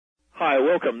Hi,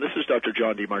 welcome. This is Dr.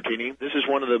 John DeMartini. This is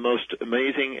one of the most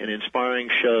amazing and inspiring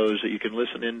shows that you can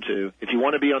listen into. If you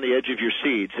want to be on the edge of your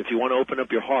seats, if you want to open up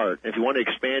your heart, if you want to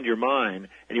expand your mind,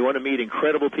 and you want to meet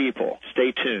incredible people,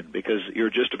 stay tuned because you're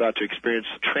just about to experience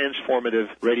a transformative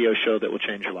radio show that will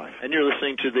change your life. And you're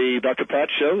listening to the Dr. Pat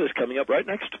Show that's coming up right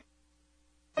next.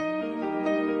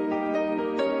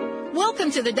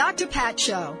 Welcome to the Dr. Pat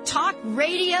Show. Talk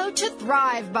radio to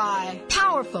thrive by.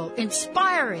 Powerful,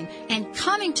 inspiring, and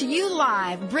coming to you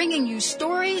live, bringing you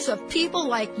stories of people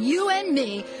like you and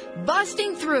me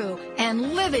busting through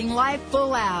and living life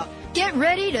full out. Get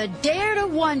ready to dare to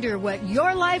wonder what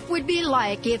your life would be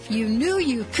like if you knew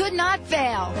you could not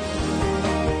fail.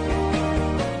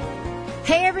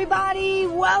 Hey, everybody.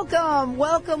 Welcome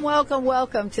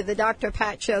to the Dr.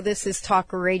 Pat Show. This is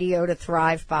Talk Radio to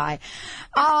Thrive By.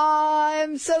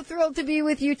 I'm so thrilled to be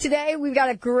with you today. We've got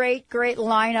a great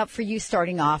lineup for you,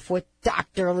 starting off with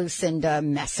Dr. Lucinda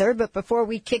Messer. But before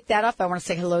we kick that off, I want to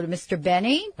say hello to Mr.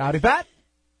 Benny. Howdy, Pat.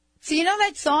 So you know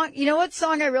that song? You know what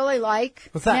song I really like?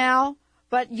 What's that? Now?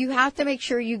 But you have to make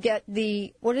sure you get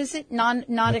the, what is it? Not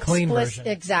explicit.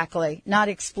 Exactly. Not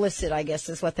explicit, I guess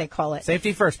is what they call it.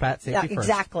 Safety first, Pat. Safety first.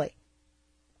 Exactly.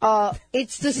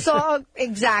 It's the song,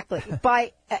 exactly.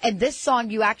 And this song,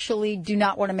 you actually do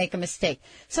not want to make a mistake.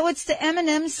 So it's the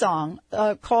Eminem song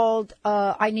called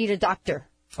I Need a Doctor.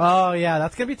 Oh, yeah.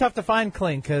 That's going to be tough to find,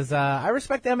 Clink, because I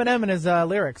respect Eminem and his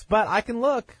lyrics, but I can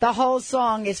look. The whole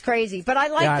song is crazy. But I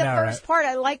like the first part.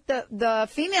 I like the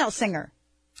female singer.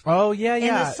 Oh, yeah. In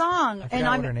the song. I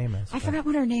forgot what her name is. I forgot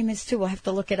what her name is, too. We'll have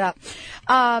to look it up.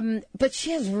 But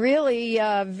she has really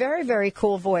very, very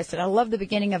cool voice, and I love the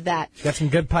beginning of that. Got some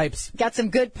good pipes.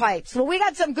 Well, we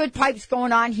got some good pipes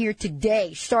going on here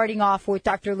today, starting off with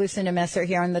Dr. Lucinda Messer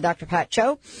here on the Dr. Pat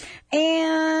Show.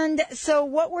 And so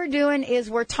what we're doing is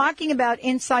we're talking about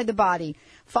inside the body.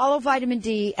 Follow vitamin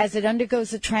D as it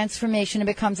undergoes a transformation and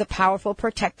becomes a powerful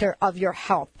protector of your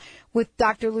health. With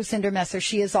Dr. Lucinda Messer,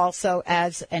 she is also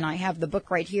and I have the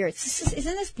book right here. Isn't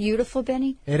this beautiful,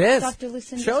 Benny? It is. Dr.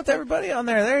 Lucinda. Show it to everybody on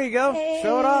there. There you go. Hey.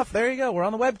 Show it off. There you go. We're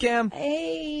on the webcam.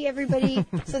 Hey, everybody.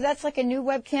 So that's like a new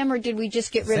webcam, or did we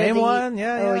just get rid of the... Same one,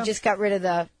 yeah. We just got rid of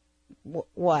the,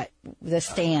 what? The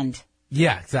stand.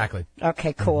 Yeah, exactly.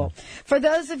 Okay, cool. Mm-hmm. For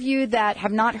those of you that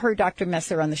have not heard Dr.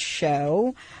 Messer on the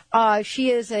show,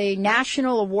 she is a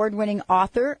national award-winning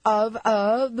author of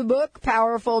the book,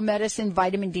 Powerful Medicine,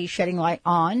 Vitamin D, Shedding Light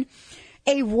on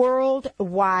a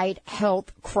Worldwide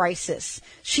Health Crisis.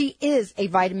 She is a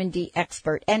vitamin D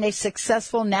expert and a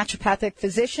successful naturopathic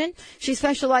physician. She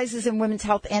specializes in women's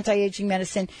health, anti-aging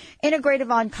medicine, integrative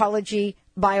oncology,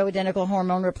 bioidentical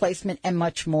hormone replacement, and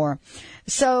much more.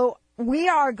 So we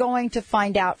are going to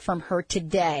find out from her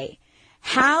today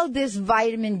how this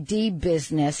vitamin D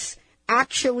business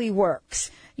actually works.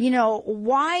 You know,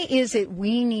 why is it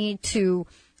we need to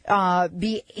why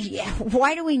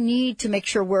do we need to make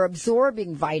sure we're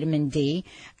absorbing vitamin D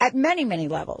at many, many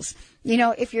levels? You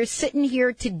know, if you're sitting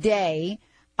here today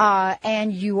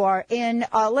and you are in,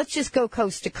 let's just go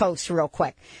coast to coast real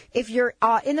quick. If you're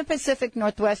in the Pacific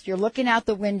Northwest, you're looking out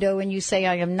the window and you say,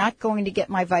 I am not going to get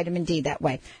my vitamin D that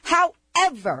way.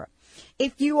 However,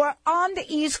 if you are on the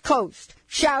East Coast,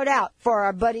 shout out for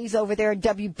our buddies over there at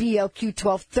WBLQ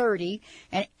 1230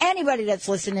 and anybody that's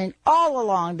listening all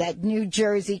along that New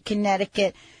Jersey,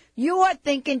 Connecticut, you are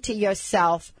thinking to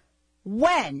yourself,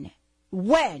 when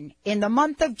in the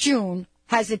month of June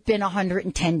has it been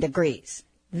 110 degrees?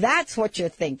 That's what you're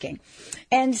thinking.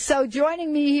 And so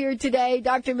joining me here today,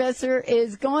 Dr. Messer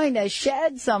is going to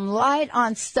shed some light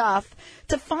on stuff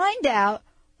to find out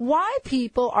why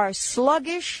people are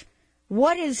sluggish,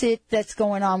 what is it that's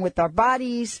going on with our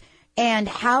bodies, and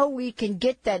how we can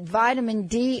get that vitamin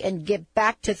D and get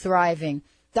back to thriving.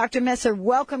 Dr. Messer,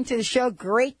 welcome to the show.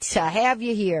 Great to have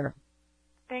you here.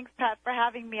 Thanks, Pat, for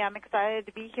having me. I'm excited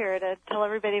to be here to tell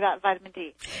everybody about vitamin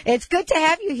D. It's good to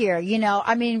have you here. You know,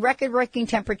 I mean, record-breaking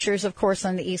temperatures, of course,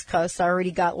 on the East Coast. I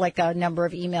already got like a number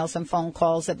of emails and phone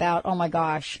calls about, oh, my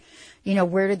gosh, you know,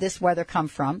 where did this weather come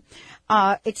from?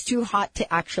 It's too hot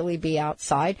to actually be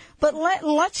outside. But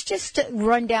let's just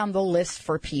run down the list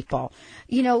for people.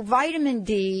 You know, vitamin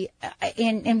D,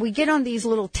 and we get on these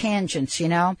little tangents, you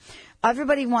know.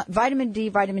 Everybody wants vitamin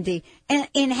D.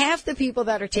 And half the people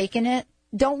that are taking it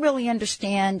don't really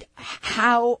understand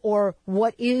how or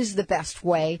what is the best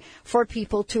way for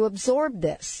people to absorb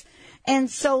this. And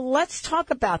so let's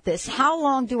talk about this. How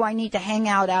long do I need to hang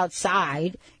out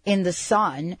outside in the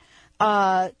sun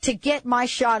to get my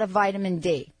shot of vitamin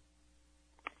D?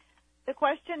 The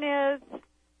question is,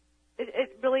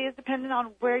 it really is dependent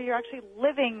on where you're actually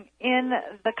living in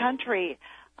the country.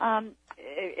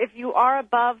 If you are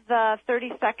above the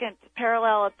 32nd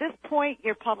parallel at this point,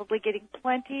 you're probably getting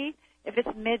plenty if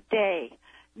it's midday.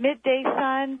 Midday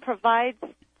sun provides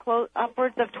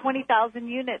upwards of 20,000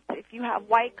 units if you have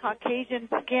white Caucasian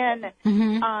skin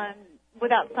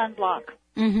without sunblock.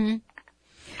 Mm-hmm.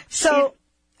 So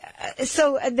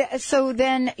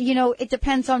then, it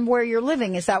depends on where you're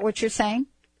living. Is that what you're saying?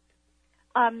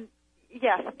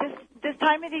 Yes. This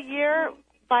time of the year,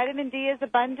 vitamin D is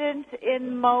abundant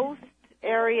in most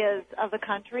areas of the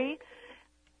country.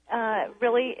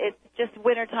 Really, it's just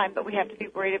wintertime, but we have to be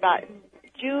worried about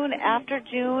June. After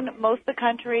June, most of the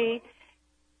country,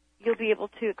 you'll be able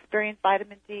to experience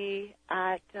vitamin D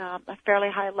at a fairly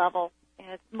high level.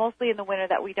 And it's mostly in the winter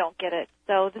that we don't get it.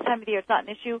 So this time of the year, it's not an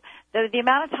issue. The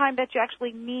amount of time that you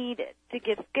actually need to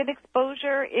get skin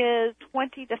exposure is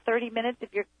 20 to 30 minutes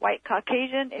if you're white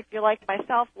Caucasian. If you're like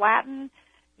myself, Latin,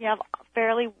 you have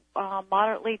fairly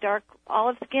moderately dark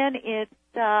olive skin, it's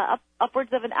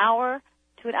upwards of an hour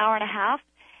to an hour and a half.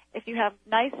 If you have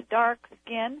nice dark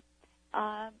skin,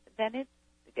 then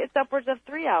it's upwards of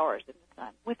 3 hours in the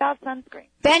sun without sunscreen.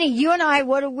 Benny, you and I,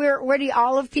 we're the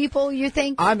olive people, you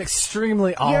think? I'm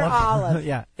extremely olive. You're olive.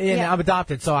 Yeah. And I'm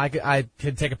adopted, so I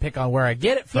could take a pick on where I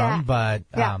get it from, but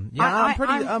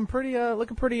I'm pretty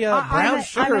looking pretty brown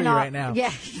sugary right now.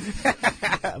 Yeah.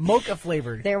 Mocha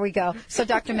flavored. There we go. So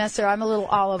Dr. Messer, I'm a little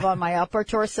olive on my upper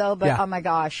torso, but oh my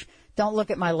gosh, don't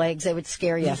look at my legs, they would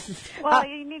scare you. Well,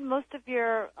 you need most of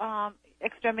your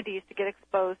extremities to get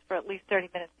exposed for at least 30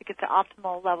 minutes to get the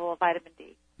optimal level of vitamin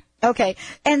D. Okay.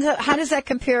 And how does that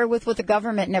compare with what the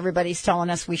government and everybody's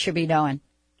telling us we should be doing?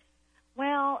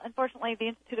 Well, unfortunately, the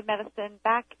Institute of Medicine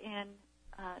back in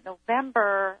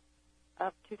November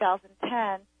of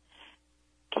 2010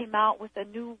 came out with a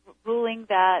new ruling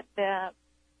that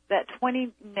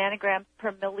 20 nanograms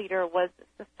per milliliter was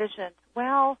sufficient.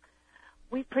 Well,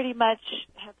 we pretty much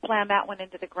have slammed that one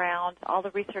into the ground. All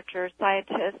the researchers,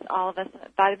 scientists, all of us,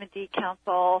 Vitamin D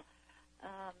Council,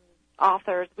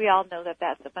 authors, we all know that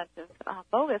that's a bunch of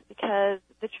bogus, because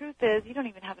the truth is you don't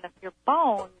even have enough of your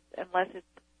bones unless it's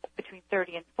between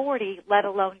 30 and 40, let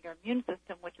alone your immune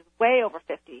system, which is way over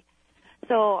 50.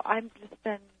 So I've just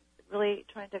been really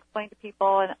trying to explain to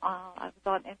people, and I was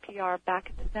on NPR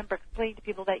back in December explaining to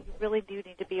people that you really do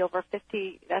need to be over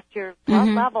 50. That's your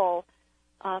level.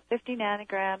 50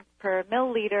 nanograms per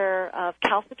milliliter of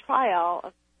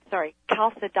calcidiol,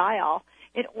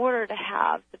 in order to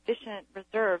have sufficient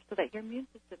reserve so that your immune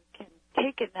system can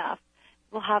take enough,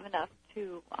 will have enough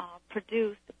to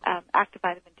produce active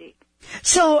vitamin D.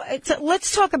 So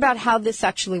let's talk about how this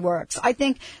actually works. I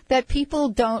think that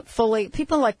people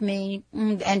like me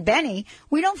and Benny,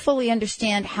 we don't fully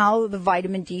understand how the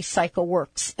vitamin D cycle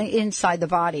works inside the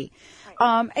body.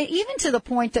 Right. Even to the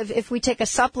point of if we take a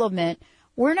supplement,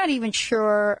 we're not even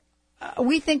sure.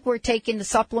 We think we're taking the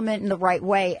supplement in the right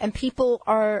way, and people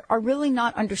are really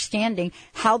not understanding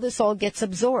how this all gets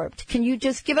absorbed. Can you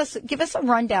just give us a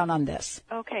rundown on this?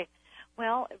 Okay.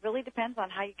 Well, it really depends on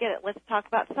how you get it. Let's talk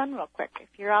about sun real quick. If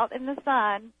you're out in the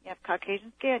sun, you have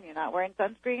Caucasian skin, you're not wearing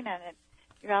sunscreen, and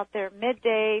you're out there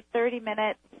midday, 30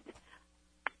 minutes,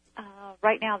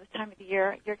 right now, this time of the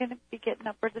year, you're going to be getting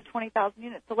upwards of 20,000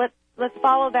 units. So let's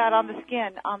follow that on the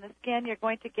skin. On the skin, you're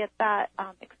going to get that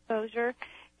exposure,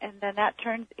 and then that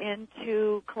turns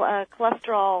into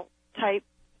cholesterol-type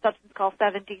substance called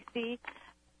 7-DC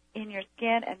in your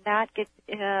skin, and that gets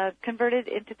converted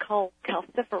into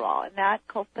calciferol. And that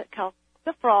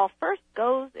calciferol first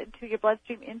goes into your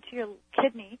bloodstream, into your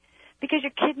kidney, because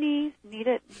your kidneys need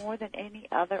it more than any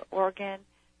other organ,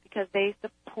 because they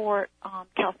support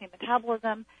calcium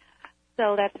metabolism,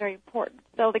 so that's very important.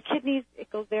 So the kidneys, it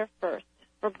goes there first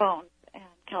for bones and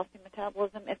calcium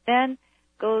metabolism. It then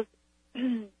goes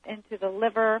into the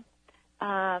liver.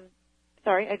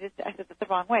 Sorry, I said that the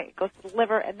wrong way. It goes to the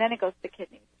liver, and then it goes to the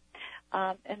kidneys.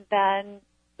 And then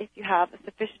if you have a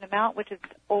sufficient amount, which is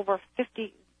over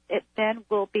 50, it then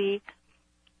will be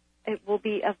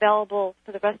available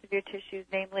for the rest of your tissues,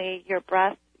 namely your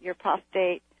breast, your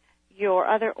prostate, your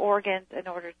other organs, in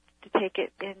order to take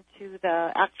it into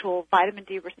the actual vitamin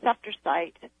D receptor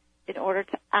site in order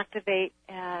to activate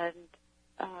and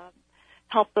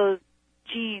help those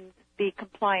genes be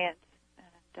compliant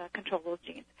and control those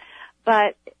genes.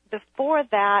 But before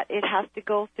that, it has to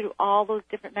go through all those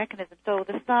different mechanisms. So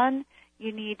the sun,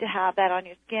 you need to have that on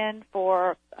your skin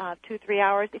for 2-3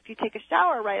 hours. If you take a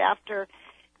shower right after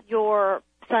your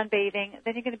sunbathing,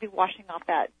 then you're going to be washing off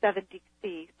that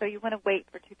 7-DC. So you want to wait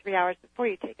for 2-3 hours before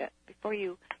you take it, before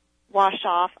you wash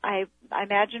off. I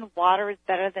imagine water is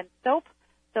better than soap.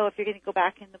 So if you're going to go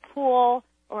back in the pool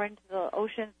or into the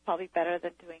ocean, it's probably better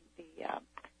than doing the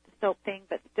soap thing,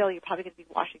 but still you're probably going to be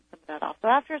washing some of that off. So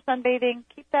after sunbathing,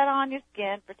 keep that on your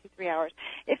skin for 2-3 hours.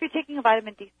 If you're taking a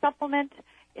vitamin D supplement,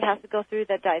 it has to go through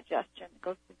the digestion. It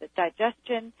goes through the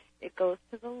digestion, it goes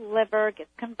to the liver, gets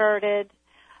converted,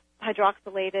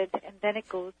 hydroxylated, and then it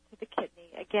goes to the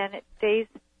kidney. Again, it stays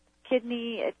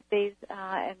kidney, it stays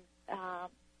in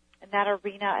that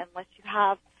arena unless you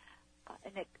have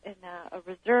a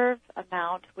reserve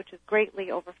amount, which is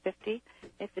greatly over 50.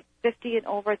 If it's 50 and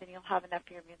over, then you'll have enough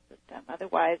for your immune system.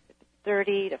 Otherwise, if it's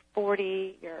 30 to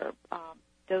 40, your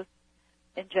dose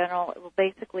in general, it will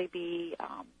basically be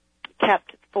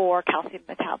kept for calcium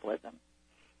metabolism.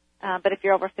 But if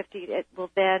you're over 50, it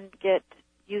will then get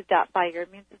used up by your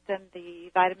immune system. The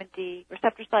vitamin D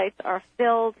receptor sites are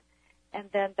filled, and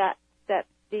then that sets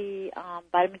the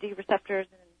vitamin D receptors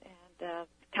and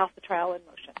calcitriol in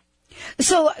motion.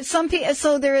 So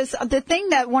there is the thing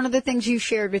that one of the things you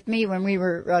shared with me when we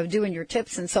were doing your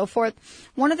tips and so forth.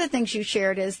 One of the things you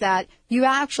shared is that you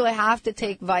actually have to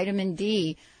take vitamin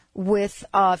D with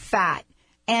fat,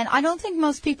 and I don't think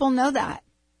most people know that.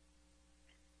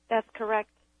 That's correct.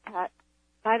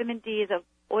 Vitamin D is an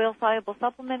oil-soluble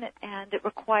supplement, and it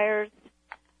requires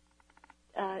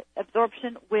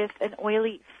absorption with an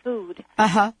oily food.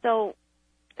 So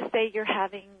say you're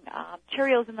having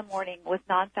Cheerios in the morning with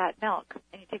non-fat milk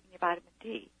and you're taking your vitamin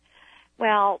D.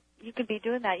 Well, you can be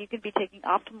doing that. You can be taking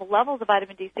optimal levels of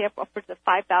vitamin D, say upwards of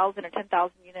 5,000 or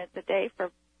 10,000 units a day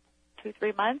for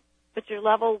 2-3 months, but your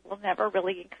level will never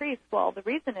really increase. Well, the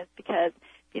reason is because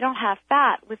if you don't have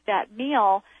fat with that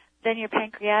meal, then your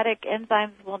pancreatic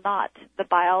enzymes will not, the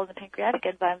bile and the pancreatic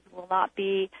enzymes will not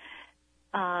be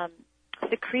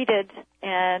secreted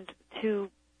and to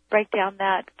break down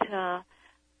that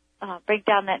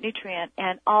nutrient,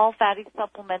 and all fatty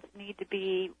supplements need to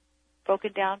be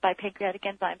broken down by pancreatic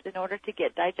enzymes in order to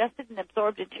get digested and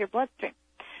absorbed into your bloodstream.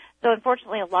 So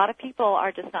unfortunately, a lot of people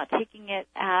are just not taking it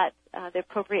at the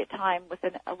appropriate time with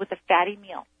a fatty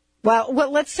meal. Well,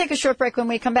 let's take a short break. When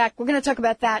we come back, we're going to talk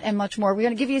about that and much more. We're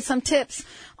going to give you some tips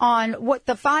on what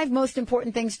the 5 most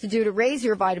important things to do to raise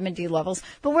your vitamin D levels.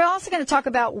 But we're also going to talk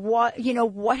about what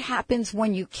happens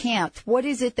when you can't. What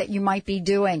is it that you might be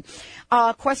doing?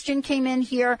 Question came in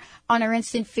here on our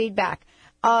instant feedback.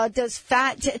 Does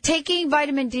taking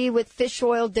vitamin D with fish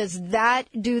oil, does that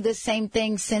do the same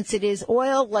thing since it is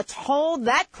oil? Let's hold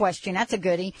that question. That's a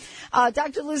goodie.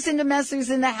 Dr. Lucinda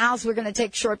Messer's in the house. We're going to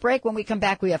take a short break. When we come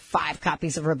back, we have 5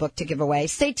 copies of her book to give away.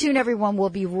 Stay tuned, everyone. We'll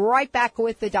be right back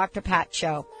with the Dr. Pat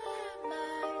Show.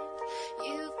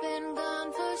 You've been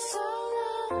gone for so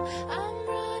long, I'm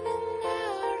running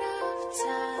out of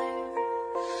time.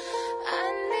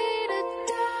 I need a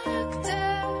doctor,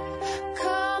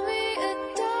 call me a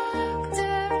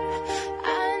doctor. I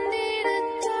need a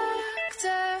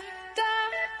doctor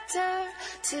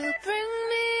to bring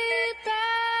me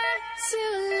back to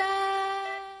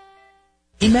life.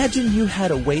 Imagine you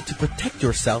had a way to protect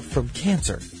yourself from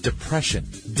cancer, depression,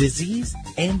 disease,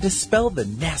 and dispel the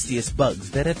nastiest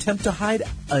bugs that attempt to hide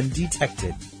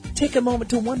undetected. Take a moment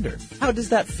to wonder, how does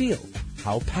that feel?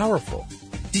 How powerful?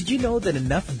 Did you know that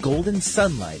enough golden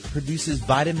sunlight produces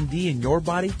vitamin D in your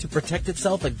body to protect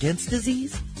itself against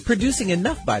disease? Producing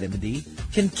enough vitamin D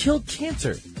can kill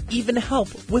cancer, even help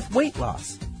with weight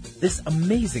loss. This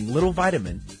amazing little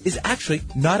vitamin is actually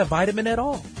not a vitamin at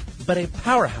all, but a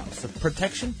powerhouse of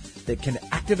protection that can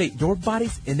activate your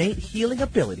body's innate healing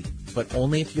ability, but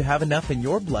only if you have enough in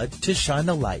your blood to shine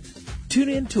a light. Tune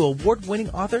in to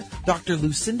award-winning author Dr.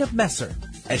 Lucinda Messer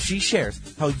as she shares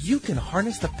how you can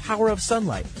harness the power of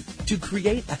sunlight to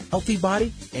create a healthy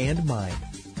body and mind.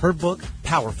 Her book,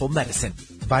 Powerful Medicine,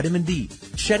 Vitamin D,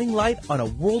 Shedding Light on a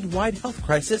Worldwide Health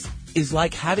Crisis, is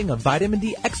like having a vitamin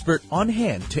D expert on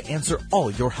hand to answer all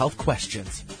your health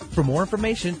questions. For more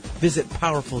information, visit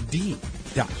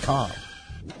PowerfulD.com.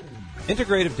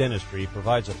 Integrative Dentistry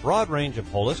provides a broad range of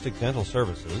holistic dental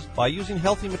services by using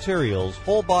healthy materials,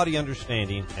 whole body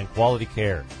understanding, and quality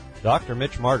care. Dr.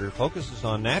 Mitch Martyr focuses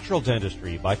on natural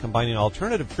dentistry by combining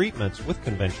alternative treatments with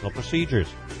conventional procedures.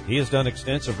 He has done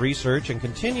extensive research and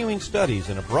continuing studies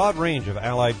in a broad range of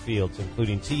allied fields,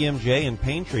 including TMJ and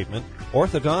pain treatment,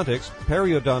 orthodontics,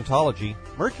 periodontology,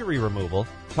 mercury removal,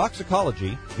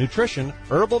 toxicology, nutrition,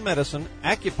 herbal medicine,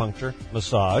 acupuncture,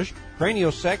 massage,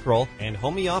 craniosacral, and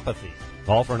homeopathy.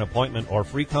 Call for an appointment or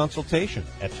free consultation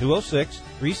at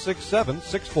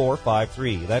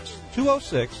 206-367-6453. That's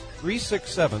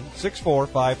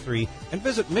 206-367-6453. And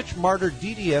visit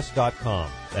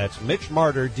MitchMartyrDDS.com. That's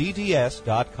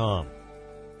MitchMartyrDDS.com.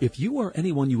 If you or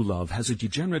anyone you love has a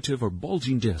degenerative or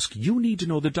bulging disc, you need to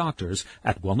know the doctors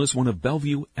at Wellness One of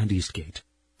Bellevue and Eastgate.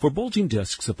 For bulging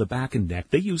discs of the back and neck,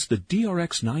 they use the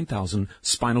DRX 9000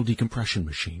 spinal decompression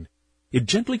machine. It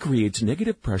gently creates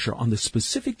negative pressure on the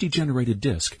specific degenerated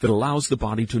disc that allows the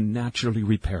body to naturally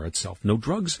repair itself. No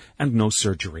drugs and no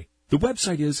surgery. The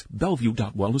website is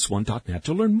bellevue.wellness1.net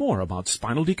to learn more about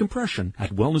spinal decompression at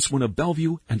Wellness One of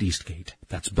Bellevue and Eastgate.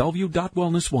 That's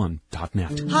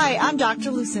bellevue.wellness1.net. Hi, I'm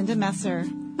Dr. Lucinda Messer.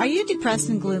 Are you depressed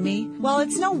and gloomy? Well,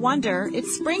 it's no wonder.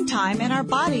 It's springtime and our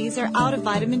bodies are out of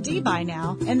vitamin D by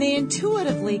now, and they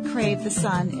intuitively crave the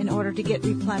sun in order to get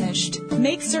replenished.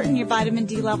 Make certain your vitamin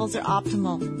D levels are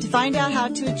optimal. To find out how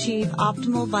to achieve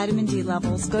optimal vitamin D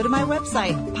levels, go to my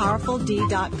website,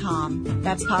 powerfuld.com.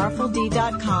 That's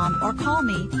powerfuld.com, or call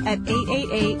me at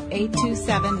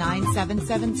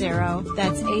 888-827-9770.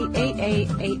 That's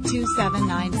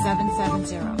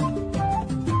 888-827-9770.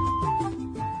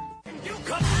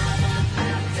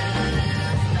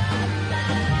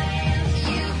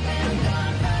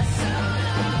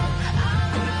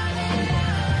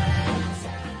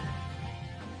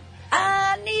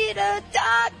 I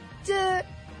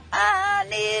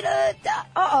need a doctor.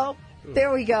 Uh-oh.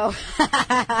 There we go.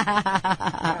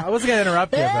 I wasn't going to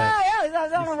interrupt you, but... Yeah, I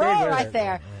was on a roll right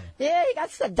there. Yeah,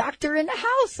 that's the doctor in the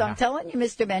house. I'm telling you,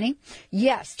 Mr. Benny.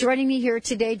 Yes, joining me here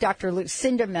today, Dr.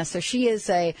 Lucinda Messer. She is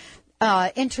a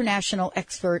international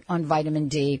expert on vitamin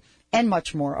D and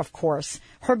much more, of course.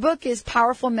 Her book is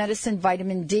Powerful Medicine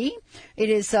Vitamin D. It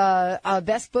is a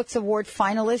Best Books Award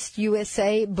finalist,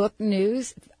 USA Book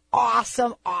News.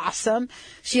 Awesome.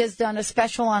 She has done a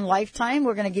special on Lifetime.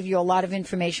 We're going to give you a lot of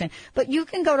information. But you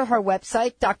can go to her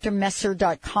website,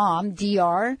 drmesser.com,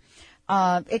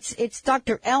 it's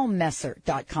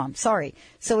drlmesser.com. Sorry.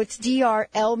 So it's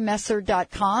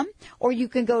drlmesser.com, or you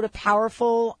can go to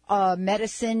powerful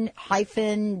medicine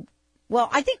hyphen. Well,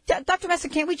 I think, Dr. Messer,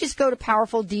 can't we just go to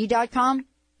powerfuld.com?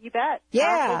 You bet.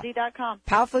 Yeah. PowerfulD.com.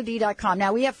 PowerfulD.com.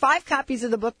 Now, we have 5 copies of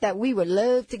the book that we would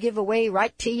love to give away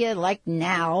right to you like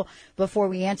now before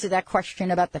we answer that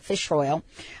question about the fish oil.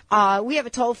 We have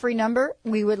a toll-free number.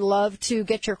 We would love to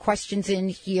get your questions in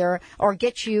here or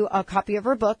get you a copy of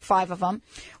her book, 5 of them.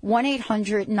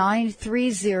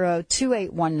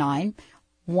 1-800-930-2819.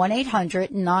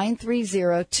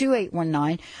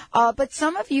 1-800-930-2819. But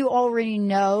some of you already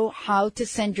know how to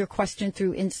send your question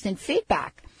through instant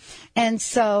feedback. And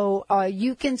so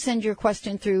you can send your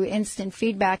question through instant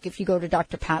feedback if you go to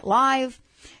Dr. Pat Live.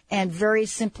 And very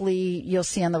simply, you'll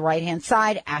see on the right-hand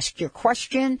side, ask your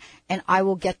question, and I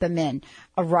will get them in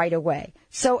right away.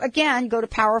 So, again, go to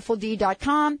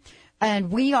powerfuld.com. And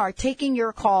we are taking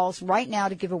your calls right now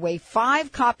to give away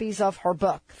 5 copies of her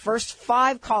book. First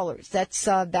 5 callers. That's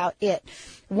about it.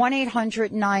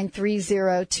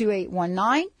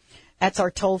 1-800-930-2819. That's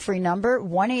our toll-free number,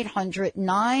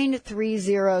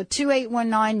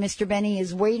 1-800-930-2819. Mr. Benny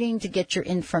is waiting to get your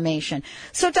information.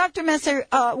 So, Dr. Messer,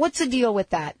 what's the deal with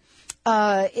that?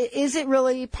 Is it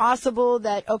really possible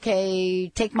that, okay,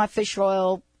 take my fish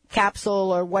oil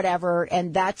capsule or whatever,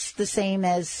 and that's the same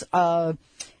as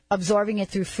absorbing it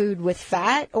through food with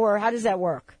fat, or how does that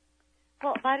work?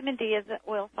 Well, vitamin D is an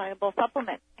oil-soluble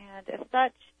supplement, and as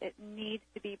such, it needs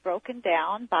to be broken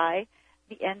down by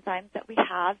the enzymes that we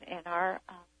have in our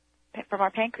from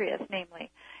our pancreas, namely.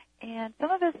 And some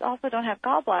of us also don't have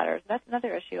gallbladders. That's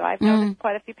another issue. I've noticed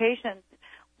quite a few patients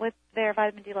with their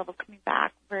vitamin D levels coming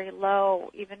back very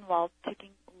low, even while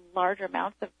taking large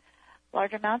amounts of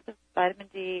vitamin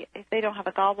D if they don't have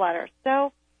a gallbladder.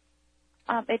 So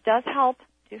it does help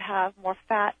to have more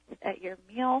fat at your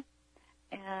meal,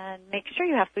 and make sure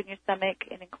you have food in your stomach,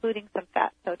 and including some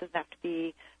fat. So it doesn't have to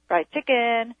be fried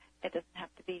chicken. It doesn't have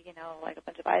to be, like a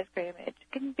bunch of ice cream. It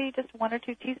can be just 1 or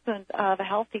 2 teaspoons of a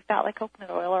healthy fat like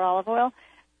coconut oil or olive oil.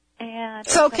 And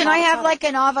so can I have like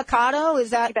an avocado?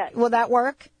 Will that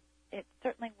work? It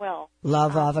certainly will.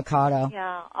 Love avocado.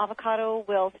 Yeah, avocado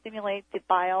will stimulate the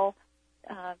bile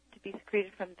to be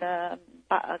secreted from the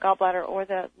gallbladder or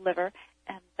the liver,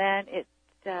 and then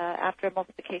after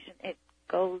emulsification, it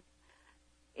goes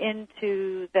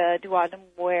into the duodenum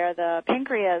where the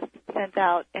pancreas sends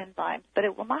out enzymes, but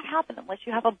it will not happen unless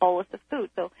you have a bolus of food.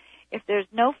 So if there's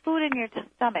no food in your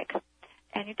stomach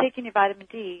and you're taking your vitamin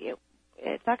D,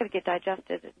 it's not going to get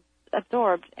digested and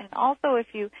absorbed. And also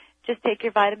if you just take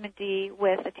your vitamin D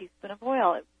with a teaspoon of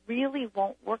oil, it really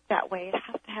won't work that way. It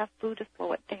has to have food to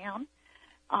slow it down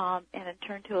and then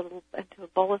turn into a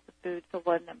bolus of food. So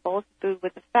when the bolus of food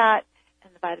with the fat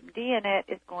and the vitamin D in it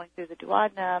is going through the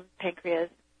duodenum, pancreas,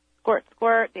 squirt,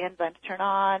 the enzymes turn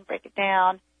on, break it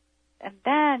down, and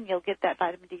then you'll get that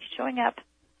vitamin D showing up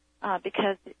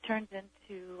because it turns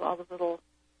into all the little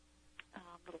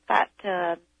fat.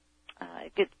 It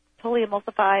gets totally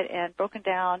emulsified and broken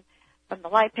down from the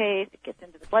lipase, it gets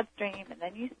into the bloodstream, and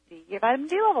then you see your vitamin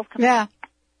D levels come up.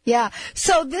 Yeah.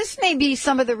 So this may be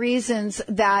some of the reasons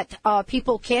that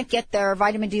people can't get their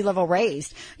vitamin D level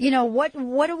raised. What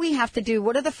do we have to do?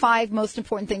 What are the 5 most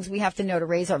important things we have to know to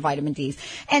raise our vitamin Ds?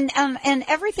 And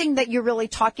everything that you're really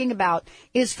talking about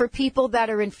is for people that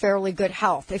are in fairly good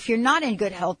health. If you're not in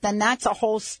good health, then that's a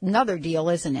whole another deal,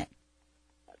 isn't it?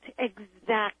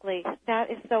 Exactly. That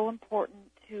is so important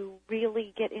to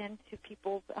really get into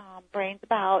people's brains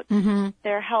about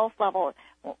their health level.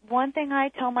 One thing I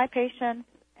tell my patients,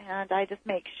 and I just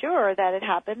make sure that it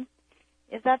happens,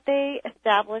 is that they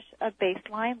establish a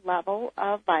baseline level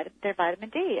of their vitamin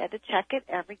D and to check it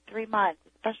every 3 months,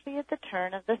 especially at the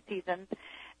turn of the seasons.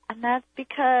 And that's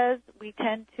because we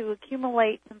tend to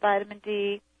accumulate some vitamin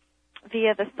D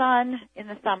via the sun in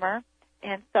the summer.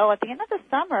 And so at the end of the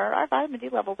summer, our vitamin D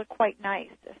levels are quite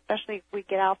nice, especially if we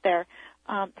get out there.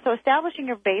 So establishing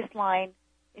your baseline,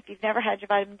 if you've never had your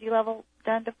vitamin D level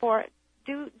done before,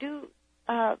 do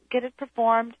get it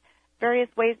performed. Various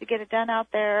ways to get it done out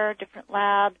there, different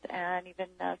labs, and even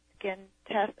skin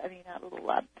test. A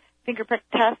little finger prick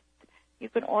test you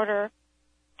can order.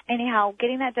 Anyhow,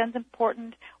 getting that done is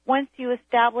important. Once you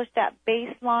establish that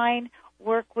baseline,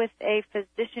 work with a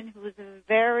physician who is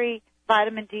very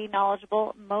vitamin D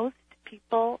knowledgeable. Most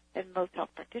people and most health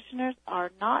practitioners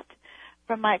are not,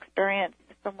 from my experience,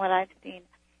 from what I've seen.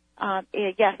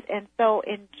 Yes, and so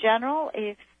in general,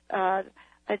 if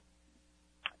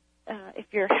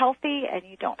you're healthy and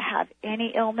you don't have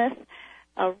any illness,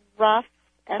 a rough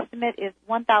estimate is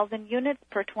 1,000 units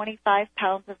per 25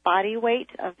 pounds of body weight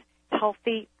of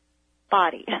healthy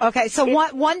body. Okay, so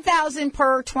 1,000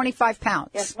 per 25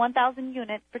 pounds. Yes, 1,000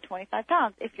 units per 25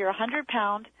 pounds. If you're a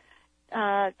 100-pound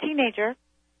teenager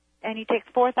and you take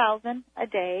 4,000 a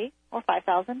day or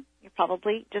 5,000, you're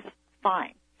probably just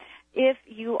fine. If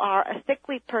you are a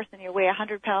sickly person, you weigh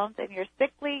 100 pounds and you're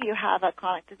sickly, you have a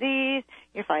chronic disease,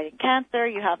 you're fighting cancer,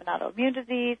 you have an autoimmune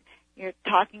disease, you're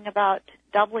talking about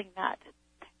doubling that,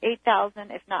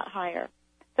 8,000 if not higher.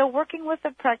 So working with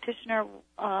a practitioner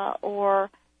or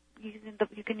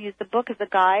you can use the book as a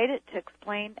guide to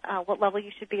explain what level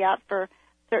you should be at for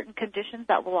certain conditions.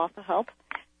 That will also help.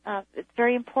 It's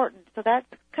very important. So that's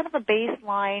kind of a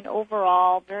baseline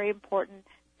overall, very important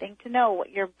thing to know what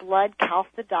your blood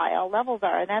calcidiol levels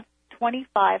are, and that's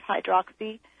 25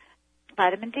 hydroxy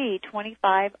vitamin D,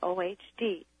 25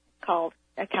 OHD, called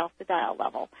a calcidiol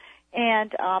level.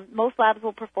 And most labs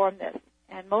will perform this,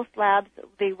 and most labs,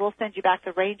 they will send you back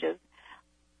the ranges,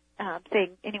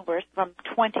 saying anywhere from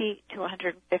 20 to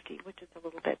 150, which is a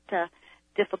little bit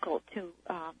difficult to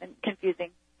and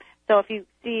confusing. So if you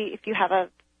have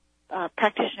a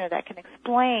practitioner that can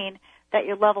explain that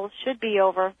your levels should be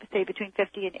over, say, between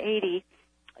 50 and 80,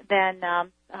 then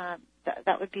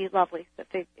that would be lovely if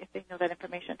they know that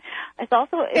information. It's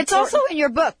also in your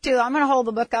book, too. I'm going to hold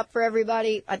the book up for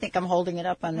everybody. I think I'm holding it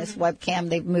up on this webcam.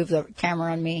 They've moved the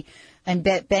camera on me. And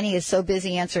Benny is so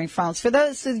busy answering phones. For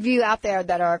those of you out there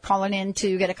that are calling in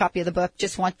to get a copy of the book,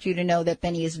 just want you to know that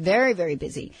Benny is very, very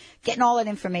busy getting all that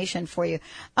information for you.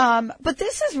 But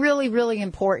this is really, really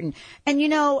important. And,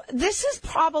 this is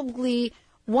probably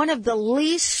one of the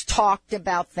least talked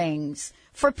about things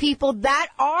for people that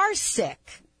are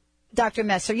sick, Dr.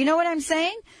 Messer. You know what I'm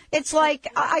saying? It's like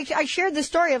I shared the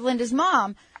story of Linda's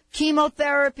mom,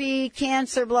 chemotherapy,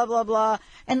 cancer, blah, blah, blah.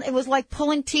 And it was like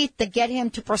pulling teeth to get him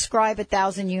to prescribe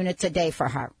 1,000 units a day for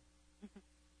her.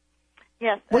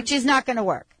 Yes. Which is not going to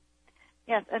work.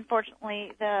 Yes,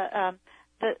 unfortunately, the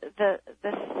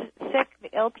sick,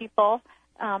 the ill people,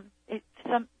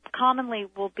 commonly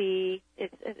will be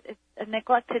it's a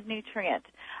neglected nutrient.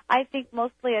 I think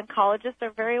mostly oncologists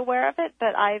are very aware of it,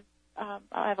 but I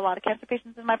have a lot of cancer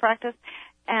patients in my practice,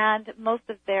 and most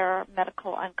of their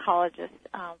medical oncologists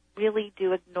really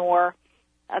do ignore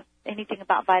anything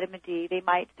about vitamin D. They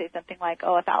might say something like,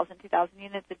 1,000, 2,000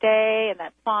 units a day, and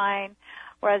that's fine,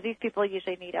 whereas these people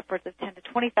usually need upwards of 10 to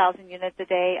 20,000 units a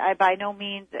day. I by no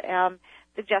means am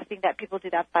suggesting that people do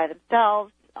that by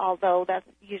themselves, although that's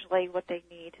usually what they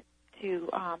need to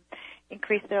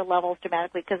increase their levels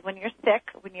dramatically. Because when you're sick,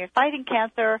 when you're fighting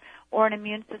cancer or an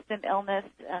immune system illness,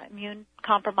 immune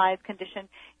compromised condition,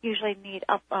 you usually need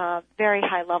up very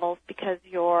high levels because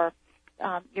you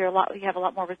have a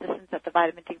lot more resistance at the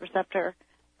vitamin D receptor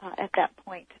at that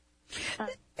point.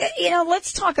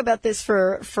 Let's talk about this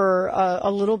for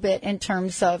a little bit in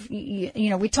terms of,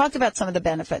 we talked about some of the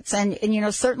benefits and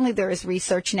certainly there is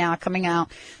research now coming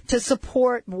out to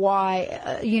support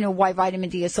why vitamin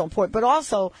D is so important, but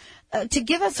also to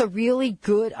give us a really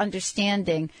good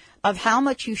understanding of how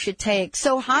much you should take.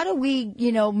 So how do we,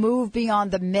 move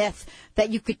beyond the myth that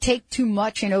you could take too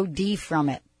much and OD from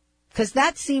it? Because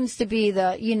that seems to be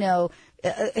the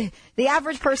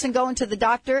average person going to the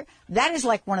doctor, that is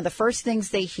like one of the first things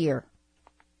they hear.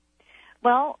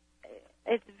 Well,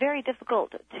 it's very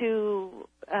difficult to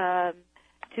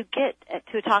get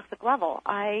to a toxic level.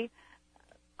 I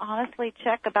honestly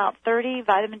check about 30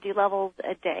 vitamin D levels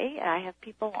a day. I have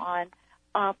people on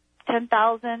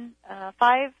 10,000,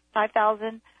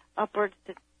 5,000, upwards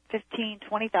to 15,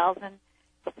 20,000.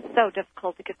 It's so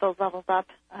difficult to get those levels up,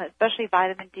 especially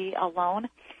vitamin D alone.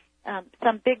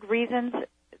 Some big reasons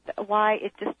why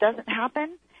it just doesn't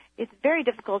happen. It's very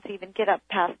difficult to even get up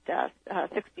past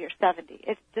 60 or 70.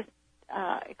 It's just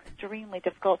extremely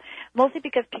difficult, mostly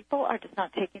because people are just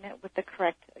not taking it with the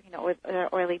correct, with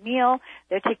their oily meal.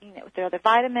 They're taking it with their other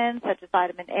vitamins, such as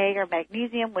vitamin A or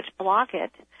magnesium, which block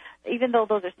it. Even though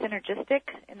those are synergistic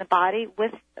in the body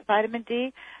with vitamin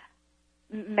D,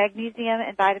 magnesium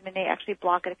and vitamin A actually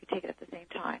block it if you take it at the same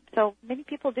time. So many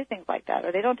people do things like that,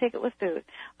 or they don't take it with food.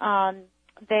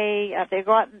 They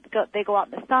go out in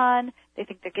the sun. They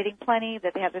think they're getting plenty,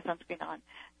 that they have their sunscreen on.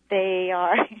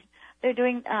 They're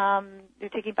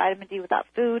taking vitamin D without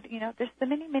food. There's so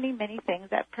many things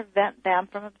that prevent them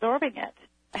from absorbing it,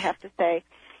 I have to say.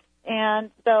 And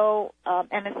so,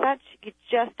 and as such, you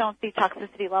just don't see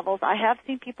toxicity levels. I have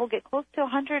seen people get close to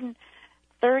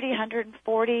 130,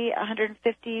 140,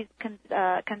 150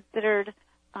 considered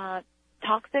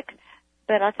toxic.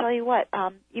 But I'll tell you what,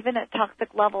 even at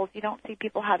toxic levels, you don't see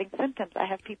people having symptoms. I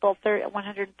have people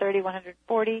 130,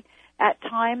 140 at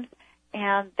times,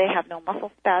 and they have no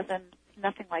muscle spasms,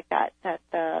 nothing like that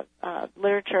the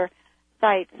literature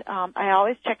cites. I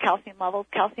always check calcium levels.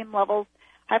 Calcium levels,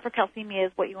 hypercalcemia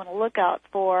is what you want to look out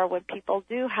for when people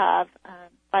do have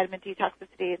vitamin D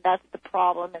toxicity, and that's the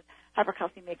problem. And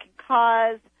hypercalcemia can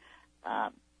cause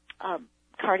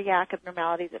cardiac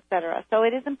abnormalities, et cetera. So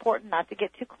it is important not to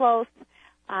get too close.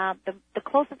 The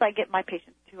closest I get my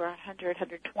patients to are 100,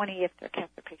 120 if they're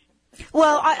cancer patients.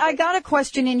 Well, I got a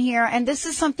question in here, and this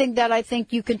is something that I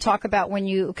think you can talk about when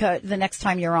the next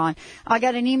time you're on. I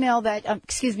got an email a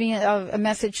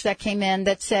message that came in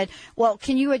that said, well,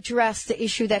 can you address the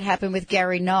issue that happened with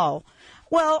Gary Null?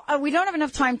 Well, we don't have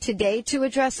enough time today to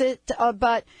address it,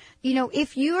 but,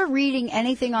 if you are reading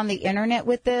anything on the Internet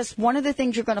with this, one of the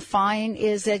things you're going to find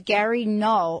is that Gary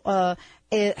Null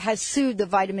has sued the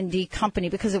vitamin D company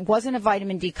because it wasn't a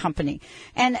vitamin D company.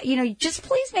 And, just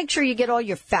please make sure you get all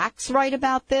your facts right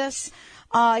about this.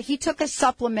 He took a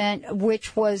supplement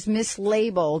which was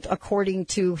mislabeled according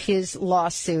to his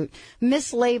lawsuit.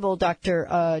 Mislabeled,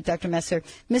 Dr. Messer,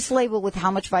 mislabeled with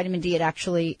how much vitamin D it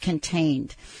actually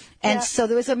contained. And so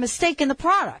there was a mistake in the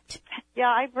product. Yeah,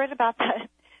 I read about that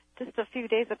just a few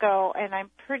days ago, and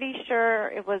I'm pretty sure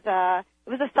it was a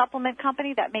supplement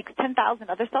company that makes 10,000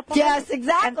 other supplements. Yes,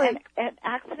 exactly. And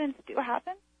accidents do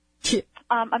happen.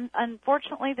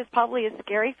 Unfortunately, this probably is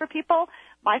scary for people.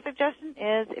 My suggestion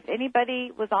is if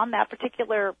anybody was on that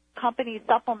particular company's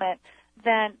supplement,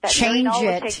 then that change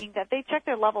it. Was taking, that they check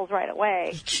their levels right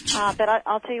away. But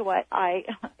I'll tell you what,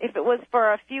 if it was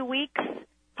for a few weeks,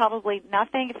 probably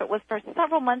nothing. If it was for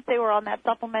several months they were on that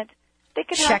supplement, they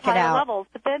could have higher levels.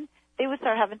 But then they would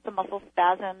start having some muscle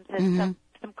spasms and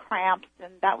some cramps,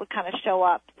 and that would kind of show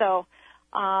up. So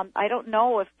I don't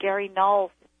know if Gary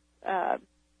Null, I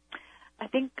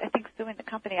think suing the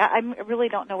company. I really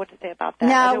don't know what to say about that.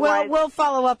 No, we'll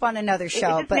follow up on another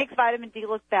show. It just makes vitamin D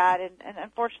look bad, and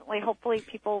unfortunately, hopefully,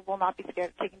 people will not be scared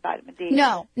of taking vitamin D.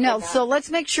 No. So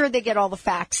let's make sure they get all the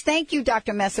facts. Thank you,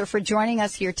 Dr. Messer, for joining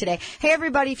us here today. Hey,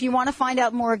 everybody, if you want to find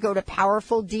out more, go to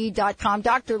powerfulD.com.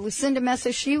 Dr. Lucinda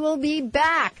Messer, she will be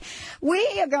back.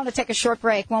 We are going to take a short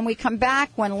break. When we come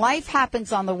back, when life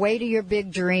happens on the way to your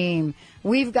big dream,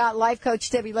 we've got life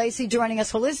coach Debbie Lacey joining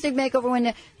us, holistic makeover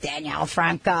winner Danielle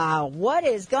Franca. What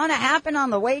is going to happen on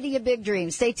the way to your big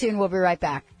dream? Stay tuned. We'll be right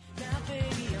back.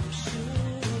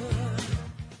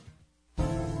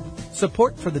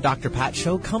 Support for the Dr. Pat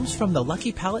Show comes from the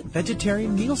Lucky Palate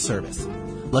Vegetarian Meal Service.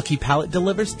 Lucky Palate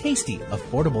delivers tasty,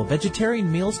 affordable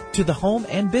vegetarian meals to the home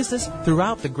and business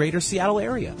throughout the greater Seattle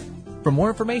area. For more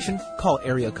information, call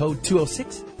area code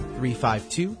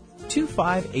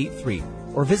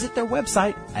 206-352-2583 or visit their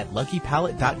website at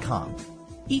luckypalate.com.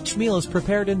 Each meal is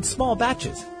prepared in small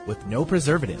batches with no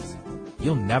preservatives.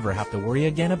 You'll never have to worry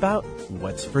again about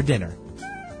what's for dinner.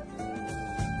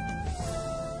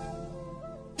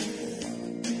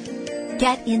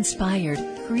 Get inspired.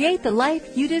 Create the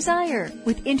life you desire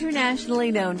with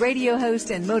internationally known radio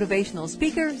host and motivational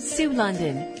speaker, Sue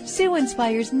London. Sue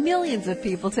inspires millions of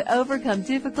people to overcome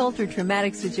difficult or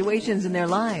traumatic situations in their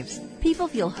lives. People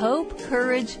feel hope,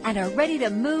 courage, and are ready to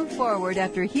move forward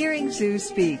after hearing Sue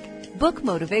speak. Book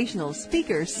motivational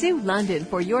speaker Sue London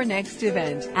for your next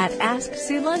event at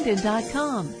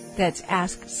AskSueLondon.com. That's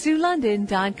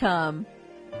AskSueLondon.com.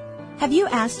 Have you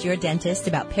asked your dentist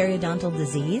about periodontal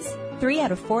disease? 3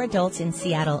 out of 4 adults in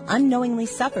Seattle unknowingly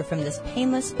suffer from this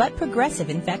painless but progressive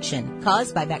infection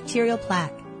caused by bacterial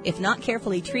plaque. If not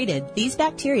carefully treated, these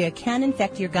bacteria can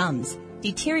infect your gums,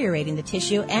 deteriorating the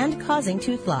tissue and causing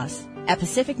tooth loss. At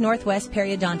Pacific Northwest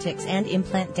Periodontics and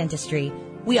Implant Dentistry,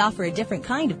 we offer a different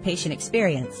kind of patient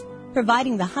experience,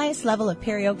 providing the highest level of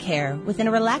perio care within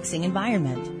a relaxing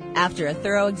environment. After a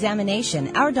thorough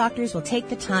examination, our doctors will take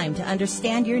the time to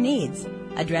understand your needs,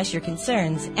 address your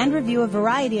concerns, and review a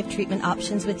variety of treatment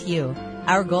options with you.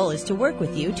 Our goal is to work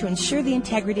with you to ensure the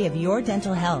integrity of your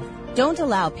dental health. Don't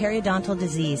allow periodontal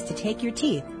disease to take your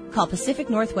teeth. Call Pacific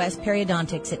Northwest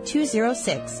Periodontics at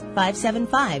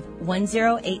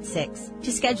 206-575-1086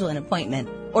 to schedule an appointment.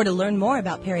 Or to learn more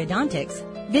about periodontics,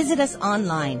 visit us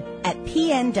online at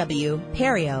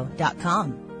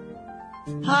pnwperio.com.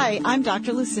 Hi, I'm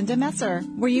Dr. Lucinda Messer.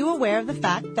 Were you aware of the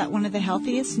fact that one of the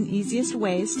healthiest and easiest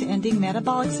ways to ending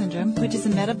metabolic syndrome, which is a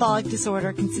metabolic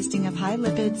disorder consisting of high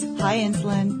lipids, high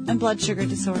insulin, and blood sugar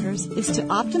disorders, is to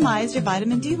optimize your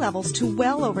vitamin D levels to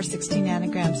well over 60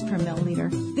 nanograms per milliliter?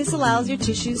 This allows your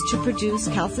tissues to produce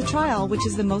calcitriol, which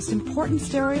is the most important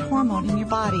steroid hormone in your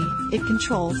body. It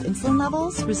controls insulin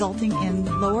levels, resulting in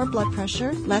lower blood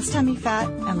pressure, less tummy fat,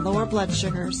 and lower blood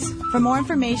sugars. For more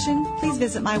information, please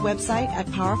visit my website at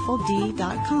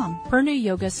powerfuld.com. Purna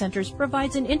Yoga Centers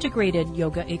provides an integrated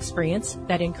yoga experience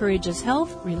that encourages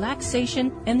health,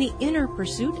 relaxation, and the inner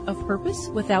pursuit of purpose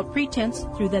without pretense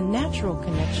through the natural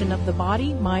connection of the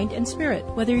body, mind, and spirit.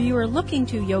 Whether you are looking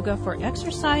to yoga for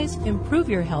exercise, improve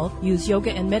your health, use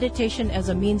yoga and meditation as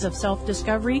a means of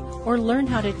self-discovery, or learn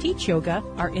how to teach yoga,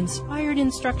 our inspired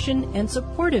instruction and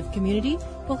supportive community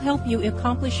will help you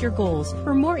accomplish your goals.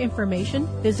 For more information,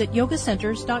 visit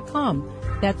yogacenters.com.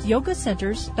 That's yogacenters.com.